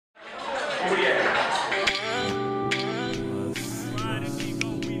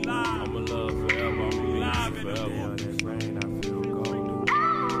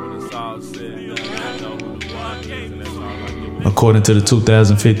According to the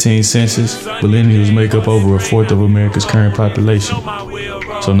 2015 census, millennials make up over a fourth of America's current population.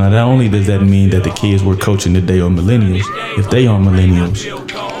 So now not only does that mean that the kids we're coaching today are millennials, if they aren't millennials,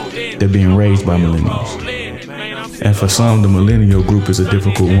 they're being raised by millennials. And for some, the millennial group is a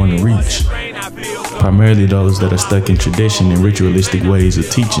difficult one to reach. Primarily those that are stuck in tradition and ritualistic ways of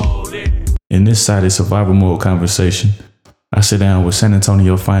teaching. In this sided survival mode conversation, I sit down with San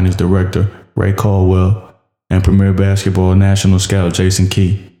Antonio Finance Director Ray Caldwell and Premier Basketball National Scout Jason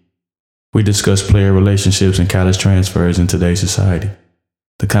Key. We discuss player relationships and college transfers in today's society.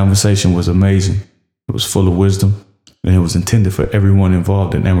 The conversation was amazing. It was full of wisdom, and it was intended for everyone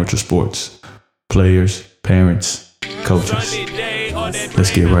involved in amateur sports. Players, parents, coaches.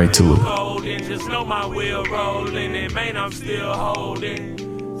 Let's get right to it.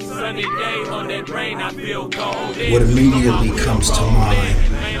 What immediately comes to mind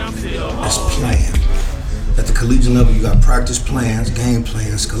is plan. At the collegiate level, you got practice plans, game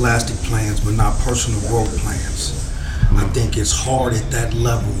plans, scholastic plans, but not personal growth plans. I think it's hard at that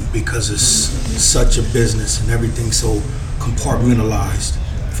level because it's such a business and everything's so compartmentalized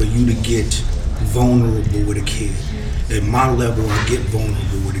for you to get vulnerable with a kid. At my level, I get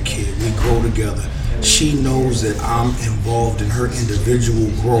vulnerable with a kid. We grow together. She knows that I'm involved in her individual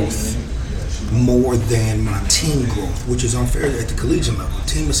growth more than my team growth, which is unfair at the collegiate level. At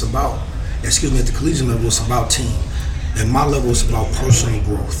the collegiate level, it's about team. At my level, it's about personal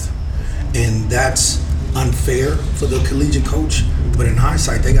growth. And that's unfair for the collegiate coach, but in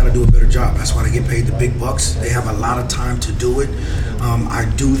hindsight, they got to do a better job. That's why they get paid the big bucks. They have a lot of time to do it. I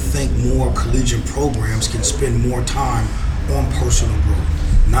do think more collegiate programs can spend more time on personal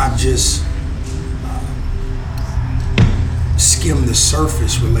growth, not just skim the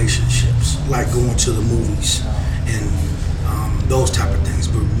surface relationships, like going to the movies and those type of things,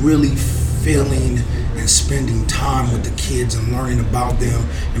 but really feeling and spending time with the kids and learning about them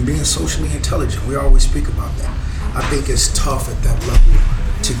and being socially intelligent. We always speak about that. I think it's tough at that level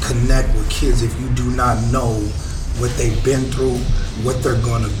to connect with kids if you do not know what they've been through, what they're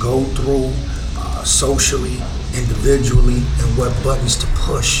going to go through socially, individually, and what buttons to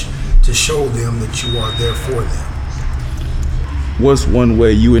push to show them that you are there for them. What's one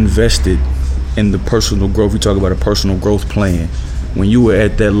way you invested in the personal growth? We talk about a personal growth plan. When you were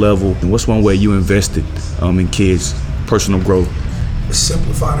at that level, what's one way you invested in kids' personal growth? A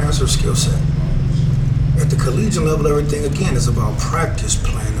simplified answer, skill set. At the collegiate level, everything again is about practice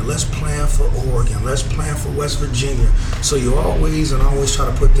planning. Let's plan for Oregon. Let's plan for West Virginia. So you always try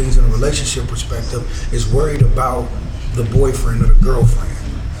to put things in a relationship perspective, is worried about the boyfriend or the girlfriend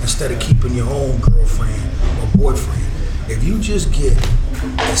instead of keeping your own girlfriend or boyfriend. If you just get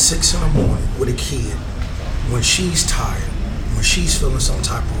at 6 in the morning with a kid, when she's tired, when she's feeling some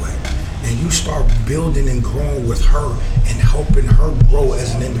type of way, and you start building and growing with her and helping her grow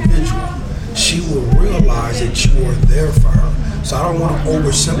as an individual, she will realize that you are there for her. So I don't want to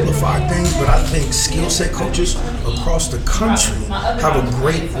oversimplify things, but I think skill set coaches across the country have a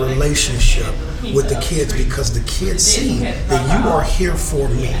great relationship with the kids because the kids see that you are here for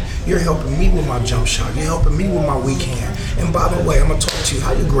me. You're helping me with my jump shot. You're helping me with my weak hand. And by the way, I'm going to talk to you.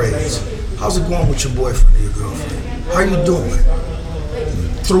 How your grades? How's it going with your boyfriend or your girlfriend? How you doing?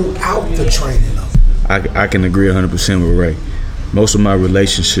 Throughout the training of it. I can agree 100% with Ray. Most of my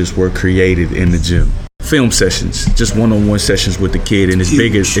relationships were created in the gym. Film sessions, just one-on-one sessions with the kid, and it's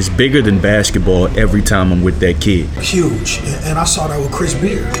bigger than basketball every time I'm with that kid. Huge, and I saw that with Chris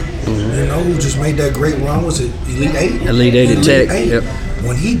Beard, who just made that great run. Was it Elite 8? Elite 8 at Tech. Yep.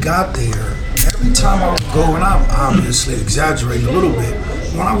 When he got there, every time I would go, and I'm obviously exaggerating a little bit,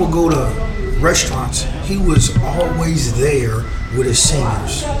 when I would go to restaurants, he was always there with his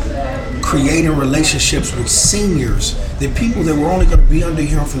seniors, creating relationships with seniors, the people that were only going to be under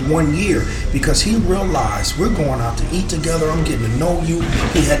him for 1 year, because he realized we're going out to eat together, I'm getting to know you.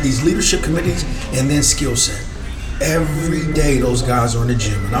 He had these leadership committees and then skill set. Every day those guys are in the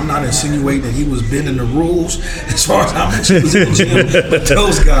gym, and I'm not insinuating that he was bending the rules as far as how much he was in the gym, but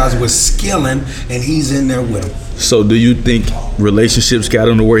those guys were skilling, and he's in there with them. So do you think relationships got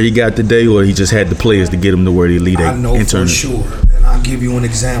him to where he got today, or he just had the players to get him to where the Elite 8? I know for sure, and I'll give you an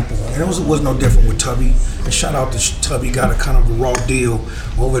example. And it was no different with Tubby. And shout out to Tubby, got a kind of a raw deal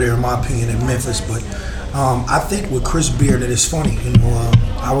over there, in my opinion, in Memphis. But I think with Chris Beard, that it's funny.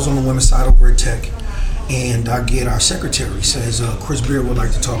 I was on the women's side over at Tech. And I get our secretary says, Chris Beard would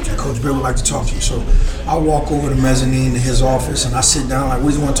like to talk to you. Coach Beard would like to talk to you. So I walk over to mezzanine to his office and I sit down like,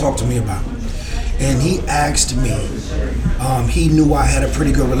 what do you want to talk to me about? And he asked me, he knew I had a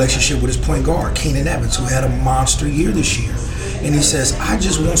pretty good relationship with his point guard, Keenan Evans, who had a monster year this year. And he says, I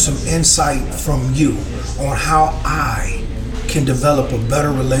just want some insight from you on how I can develop a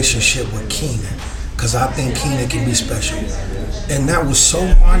better relationship with Keenan, because I think Keenan can be special. And that was so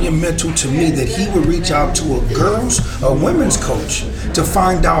monumental to me that he would reach out to a women's coach to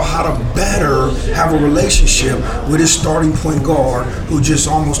find out how to better have a relationship with his starting point guard who just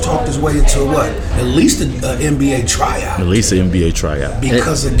almost talked his way into at least an NBA tryout. At least an NBA tryout.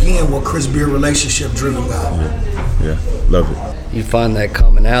 Because again, what Chris Beard relationship driven by. Yeah, love it. You find that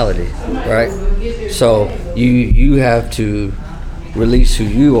commonality, right? So you have to release who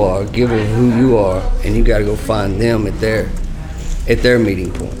you are, give them who you are, and you got to go find them at their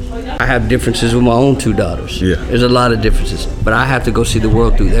meeting point. I have differences with my own two daughters. Yeah. There's a lot of differences, but I have to go see the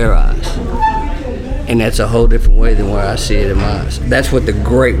world through their eyes. And that's a whole different way than where I see it in my eyes. That's what the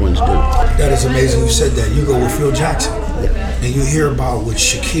great ones do. That is amazing you said that. You go with Phil Jackson, Yeah. and you hear about with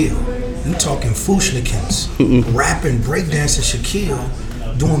Shaquille. You talking Fushnikins, rapping, breakdancing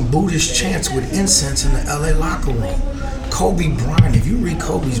Shaquille, doing Buddhist chants with incense in the LA locker room. Kobe Bryant, if you read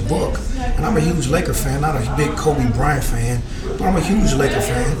Kobe's book, and I'm a huge Laker fan, not a big Kobe Bryant fan, but I'm a huge Laker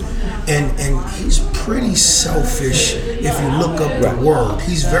fan, and he's pretty selfish if you look up the word.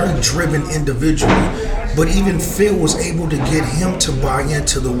 He's very driven individually, but even Phil was able to get him to buy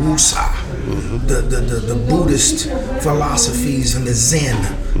into the Wusa, the Buddhist philosophies and the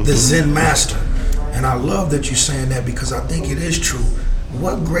Zen master. And I love that you're saying that because I think it is true.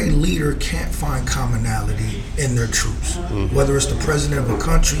 What great leader can't find commonality in their troops? Whether it's the president of a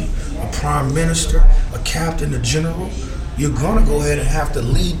country, a prime minister, a captain, a general, you're gonna go ahead and have to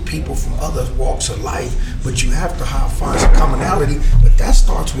lead people from other walks of life, but you have to find some commonality, but that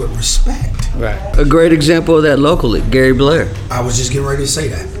starts with respect. Right. A great example of that locally, Gary Blair. I was just getting ready to say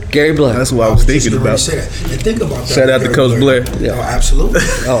that. Gary Blair. That's what I was thinking about. Say that. And think about that. Shout out to Coach Blair. Yeah. Oh, absolutely.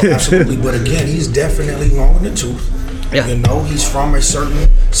 Absolutely. But again, he's definitely long in the tooth. Yeah. You know, he's from a certain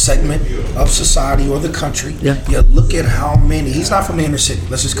segment of society or the country. Yeah. Look at how many, he's not from the inner city.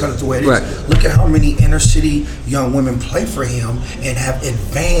 Let's just cut it the way it is. Right. Look at how many inner city young women play for him and have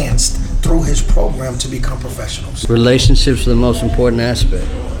advanced through his program to become professionals. Relationships are the most important aspect.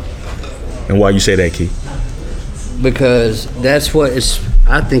 And why you say that, Key? Because that's what is,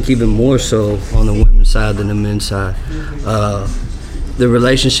 I think, even more so on the women's side than the men's side. The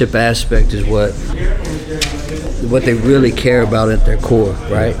relationship aspect is what they really care about at their core,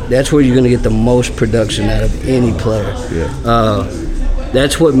 right? That's where you're going to get the most production out of any player. Yeah.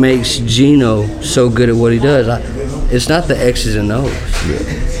 That's what makes Gino so good at what he does. It's not the X's and O's. Yeah.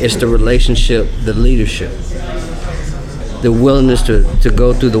 It's the relationship, the leadership, the willingness to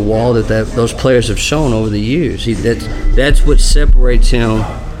go through the wall that those players have shown over the years. That's what separates him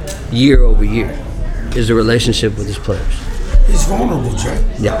year over year, is the relationship with his players. He's vulnerable, Jay.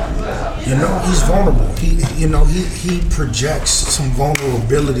 Yeah. You know, he's vulnerable. He projects some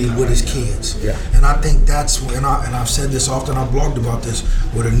vulnerability with his kids. Yeah. And I think that's when, and I've said this often, I've blogged about this,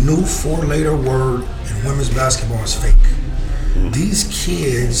 with a new 4-letter word in women's basketball is fake. These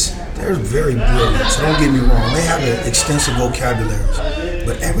kids, they're very brilliant, so don't get me wrong. They have an extensive vocabularies,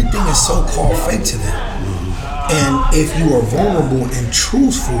 but everything is so-called fake to them. And if you are vulnerable and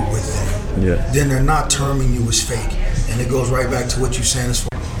truthful with them, then they're not terming you as fake. And it goes right back to what you're saying as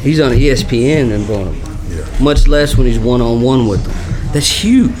far. He's on ESPN and vulnerable. Much less when he's one-on-one with them. That's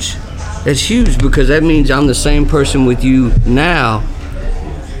huge. That's huge because that means I'm the same person with you now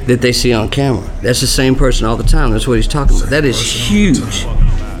that they see on camera. That's the same person all the time. That's what he's talking about. That is huge.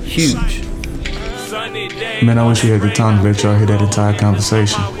 Huge. Man, I wish we had the time to let y'all hear that entire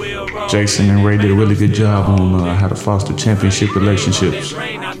conversation. Jason and Ray did a really good job on how to foster championship relationships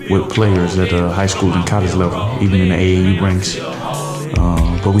with players at the high school and college level, even in the AAU ranks.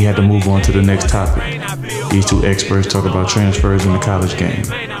 But we had to move on to the next topic. These two experts talk about transfers in the college game.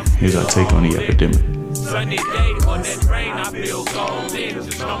 Here's our take on the epidemic.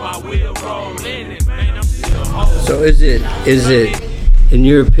 So is it, in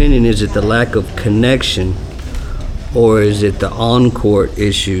your opinion, is it the lack of connection, or is it the on-court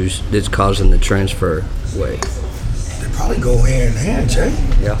issues that's causing the transfer wave? They probably go hand in hand, Jay.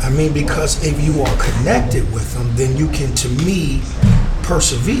 Yeah. I mean, because if you are connected with them, then you can, to me,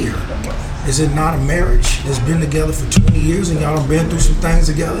 persevere. Is it not a marriage that's been together for 20 years and y'all have been through some things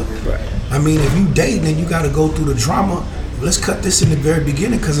together? Right. I mean, if you dating and you got to go through the drama, let's cut this in the very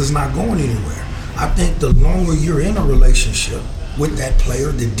beginning because it's not going anywhere. I think the longer you're in a relationship with that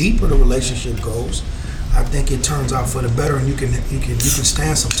player, the deeper the relationship goes, I think it turns out for the better, and you can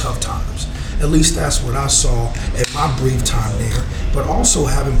stand some tough times. At least that's what I saw at my brief time there. But also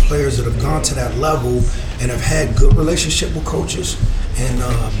having players that have gone to that level and have had good relationship with coaches and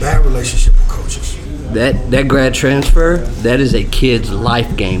bad relationship with coaches. That grad transfer, that is a kid's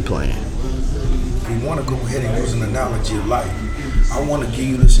life game plan. If you want to go ahead and use an analogy of life, I want to give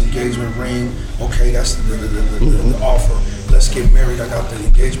you this engagement ring. Okay, that's the offer. Let's get married. I got the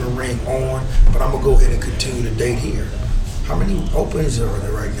engagement ring on, but I'm going to go ahead and continue to date here. How many openings are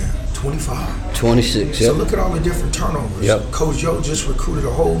there right now? 25? 26, So look at all the different turnovers. Yep. Coach Yo just recruited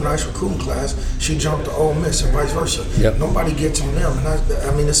a whole nice recruiting class. She jumped to Ole Miss and vice versa. Yep. Nobody gets on them. And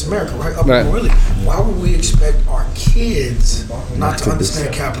I mean, it's America, right? Up Right. really. Why would we expect our kids not to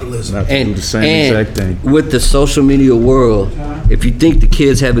understand capitalism? Not to do the same exact thing. With the social media world, if you think the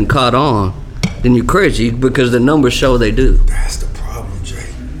kids haven't caught on, then you're crazy, because the numbers show they do. That's the problem, Jay.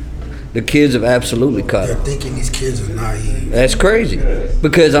 The kids have absolutely caught They're on. thinking these kids are naive. That's crazy,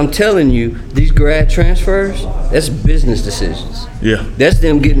 because I'm telling you, these grad transfers, that's business decisions. Yeah. That's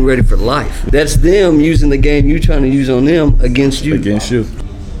them getting ready for life. That's them using the game you trying to use on them against you. Against you.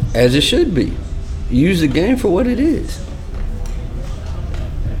 As it should be. Use the game for what it is.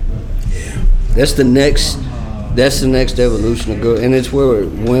 Yeah. That's the next evolution of girl, and it's where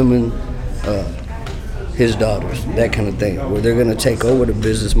women, his daughters, that kind of thing, where they're gonna take over the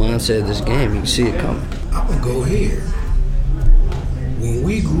business mindset of this game. You can see it coming. I'm going to go here. When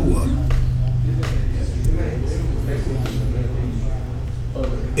we grew up,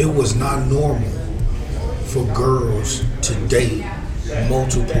 it was not normal for girls to date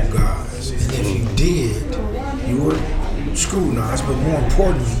multiple guys. And if you did, you were scrutinized. But more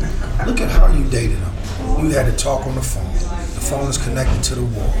importantly, look at how you dated them. You had to talk on the phone. The phone is connected to the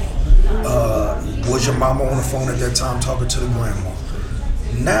wall. Was your mama on the phone at that time talking to the grandma?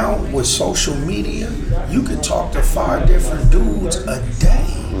 Now with social media, you can talk to 5 different dudes a day.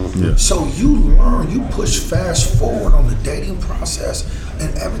 Yeah. So you learn, you push fast forward on the dating process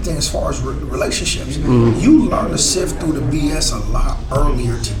and everything as far as relationships. You learn to sift through the BS a lot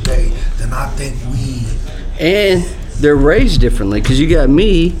earlier today than I think we. And they're raised differently, because you got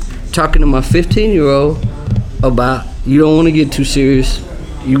me talking to my 15-year-old about, you don't want to get too serious.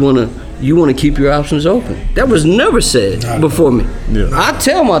 You want to keep your options open. That was never said before me. Yeah. I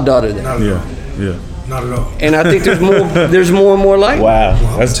tell my daughter that. Not at all. Yeah. Not at all. And I think there's more and more like it. Wow.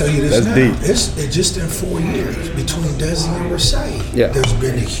 Well, I'll tell you this that's now. deep. It's just in 4 years between Desi and Rasay. Yeah. There's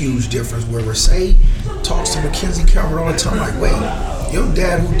been a huge difference where Rasay talks to Mackenzie Calvert all the time like, wait, your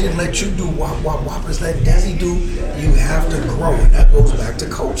dad who didn't let you do wop is let Desi do. You have to grow, and that goes back to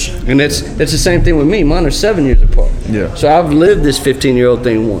coaching. And that's the same thing with me. Mine are 7 years apart. Yeah. So I've lived this 15-year-old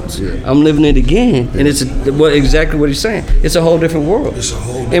thing once. I'm living it again, and it's exactly what he's saying. It's a whole different world. It's a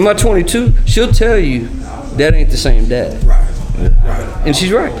whole And my 22, she'll tell you that ain't the same dad, Right. Right. and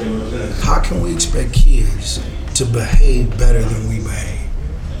she's right. How can we expect kids to behave better than we behave?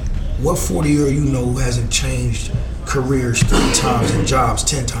 What 40-year-old you know who hasn't changed careers 3 times and jobs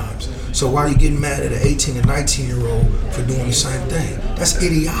 10 times? So why are you getting mad at an 18 and 19-year-old for doing the same thing? That's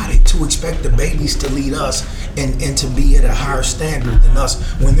idiotic to expect the babies to lead us and to be at a higher standard than us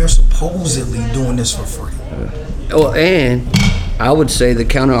when they're supposedly doing this for free. Well, and I would say the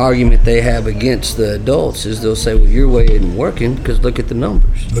counter argument they have against the adults is they'll say, well, your way isn't working because look at the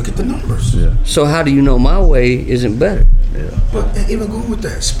numbers. Look at the numbers. Yeah. So how do you know my way isn't better? But and even go with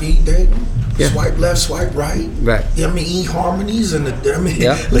that speed dating, Yeah. swipe left, swipe right. Right. Yeah, I mean, eHarmonies and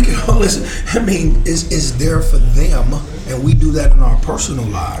Yeah. look at all this. I mean, it's there for them, and we do that in our personal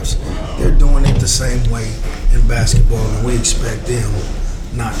lives. They're doing it the same way in basketball, and we expect them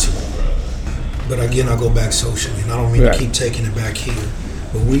not to. But again, I go back socially, and I don't mean Right. to keep taking it back here,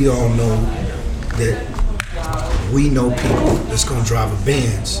 but we all know that we know people that's gonna drive a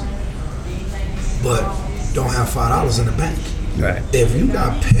Benz, but don't have $5 in the bank. Right. If you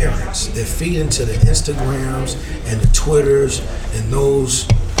got parents that feed into the Instagrams and the Twitters and those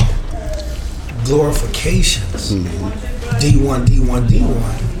glorifications, D1, D1,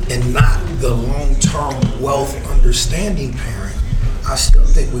 D1, and not the long-term wealth understanding parent, I still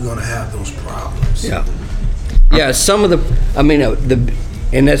think we're gonna have those problems. Yeah. Yeah, some of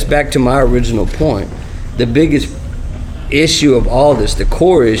and that's back to my original point. The biggest issue of all this, the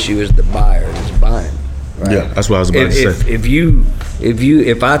core issue, is the buyer is buying. Right? Yeah, that's what I was about to say.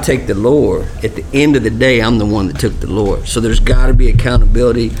 If I take the lure, at the end of the day, I'm the one that took the lure. So there's got to be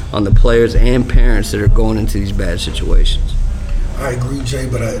accountability on the players and parents that are going into these bad situations. I agree, Jay,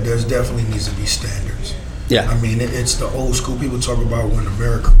 but there's definitely needs to be standards. Yeah. I mean, it's the old school. People talk about when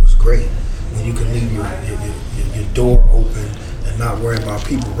America was great, when you can leave your door open and not worry about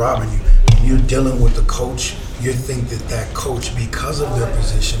people robbing you. you're dealing with the coach, you think that coach, because of their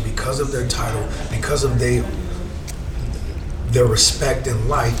position, because of their title, because of their respect in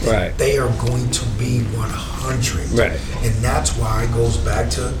life, Right. they are going to be 100. Right. And that's why it goes back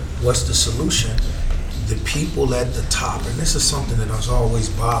to what's the solution? The people at the top, and this is something that has always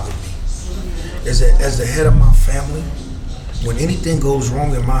bothered me, is that as the head of my family, when anything goes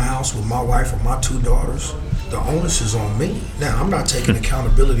wrong in my house with my wife or my 2 daughters, the onus is on me. Now, I'm not taking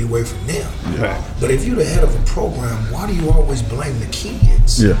accountability away from them. Right. But if you're the head of a program, why do you always blame the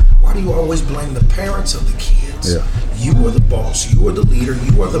kids? Yeah. Why do you always blame the parents of the kids? Yeah. You are the boss, you are the leader,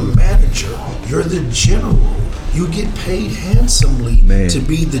 you are the manager, you're the general. You get paid handsomely Man. to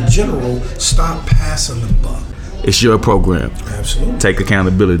be the general. Stop passing the buck. It's your program. Absolutely. Take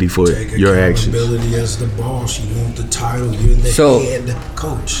accountability for Take your actions. accountability as the boss. You want the title. You're the head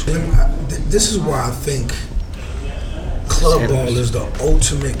coach. This is why I think club ball is the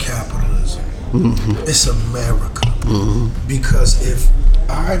ultimate capitalism. Mm-hmm. It's America. Because if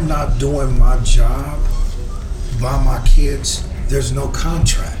I'm not doing my job by my kids, there's no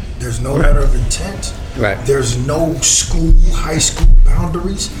contract. There's no letter of intent. Right. There's no school, high school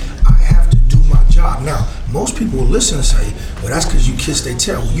boundaries. I have to do my job. Now, most people will listen and say, well, that's because you kissed their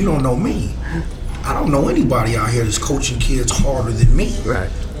tail. Well, you don't know me. I don't know anybody out here that's coaching kids harder than me. Right.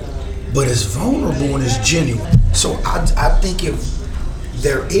 But it's vulnerable and it's genuine. So I think if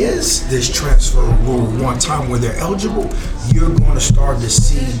there is this transfer rule one time where they're eligible, you're going to start to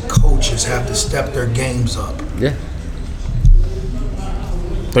see coaches have to step their games up. Yeah.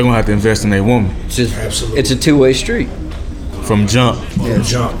 They're gonna have to invest in their woman It's just, Absolutely. it's a two-way street. from jump.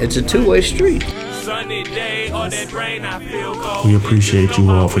 Jump. It's a two-way street. We appreciate you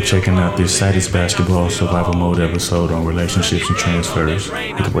all for checking out this Citus Basketball Survival Mode episode on relationships and transfers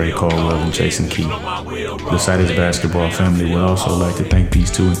with Ray Caldwell and Jason Key. The Citus Basketball family would also like to thank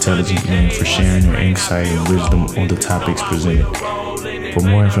these 2 intelligent men for sharing their insight and wisdom on the topics presented. For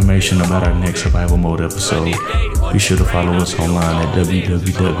more information about our next Survival Mode episode, be sure to follow us online at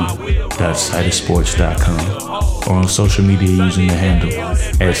www.citusports.com or on social media using the handle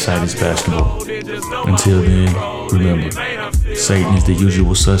 @CitusBasketball. Until then, remember, Satan is the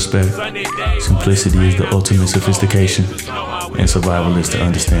usual suspect, simplicity is the ultimate sophistication, and survival is to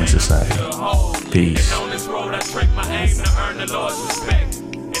understand society. Peace. On this road I track my aim to earn the Lord's respect.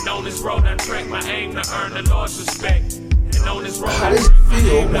 And on this road I track my aim to earn the Lord's respect. And on this road How I does track it my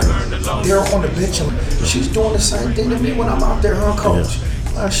feel aim to earn the when Lord's they're on the bench and she's doing the same thing to me when I'm out there, huh, coach?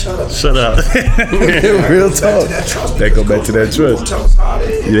 Shut up. Shut up. Real talk. That go back to that trust. Tell us how it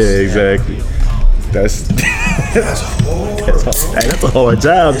is. Yeah, exactly. That's That's hard. that's a hard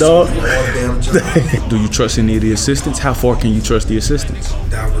job, dog. Damn job. Do you trust any of the assistants? How far can you trust the assistants?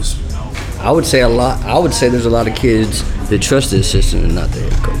 That was I would say a lot. I would say there's a lot of kids that trust the assistant and not the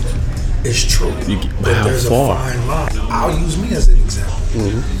head coach. It's true. But how there's far? a fine line. I'll use me as an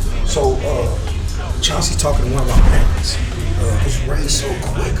example. So, Chauncey talking to one of our parents. Was raised so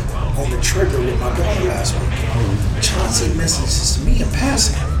quick on the trigger with my daughter last week. Chauncey messages to me in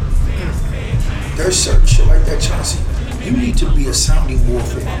passing. There's certain shit like that, Chauncey. You need to be a sounding board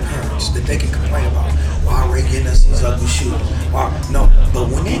for my parents that they can complain about. Why Ray getting us these ugly shoes? Why? No, but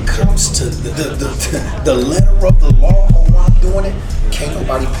when it comes to the letter of the law on why I'm doing it, can't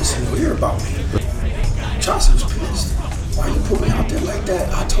nobody piss in your ear about me. Chauncey was pissed. Why you put me out there like that?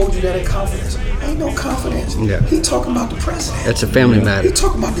 I told you that in confidence. Ain't no confidence. Yeah. He talking about the president. That's a family He matter.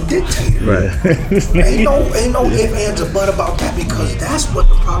 talking about the dictator. Right. Ain't no if, ands, or but about that because that's what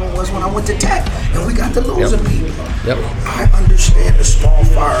the problem was when I went to Tech and we got the losing people. Yep. I understand the small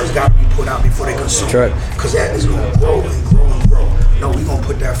fires got to be put out before they consume. That's right. Because that is going to grow and grow and grow. No, we going to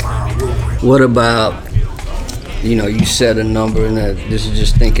put that fire out real quick. What about, you set a number, and this is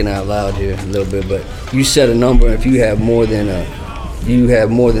just thinking out loud here a little bit, but you set a number, and if you have more than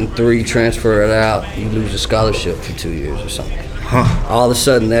 3 transferred out, you lose a scholarship for 2 years or something. All of a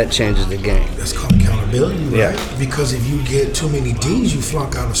sudden, that changes the game. That's called accountability, right? Yeah. Because if you get too many D's, you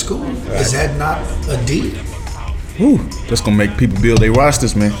flunk out of school. Right. Is that not a D? Woo. That's gonna make people build their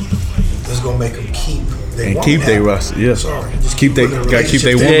rosters, man. That's going to make them keep their And woman keep their happy. roster. Yeah. Sorry. Just keep they putting a gotta keep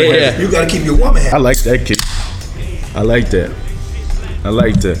their relationship woman together. happy. You got to keep your woman happy. I like that kid. I like that. I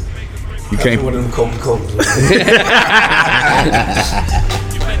like that. You can't. One of them Coca-Colas.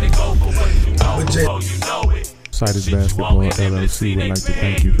 But Jay, Citus Basketball LLC would like to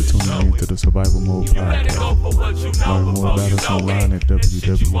thank you for tuning in to the Survival Mode podcast. Learn more about us online at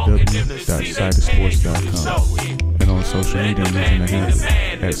www.citusports.com and on social media using the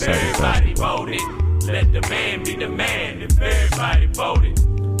handle @CitusBasketball. Let the man be the man if everybody voted.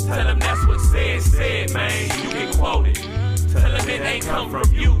 Tell him that's what said, man. You get quoted. Tell them it ain't come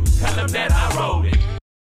from you. Tell them that I wrote it.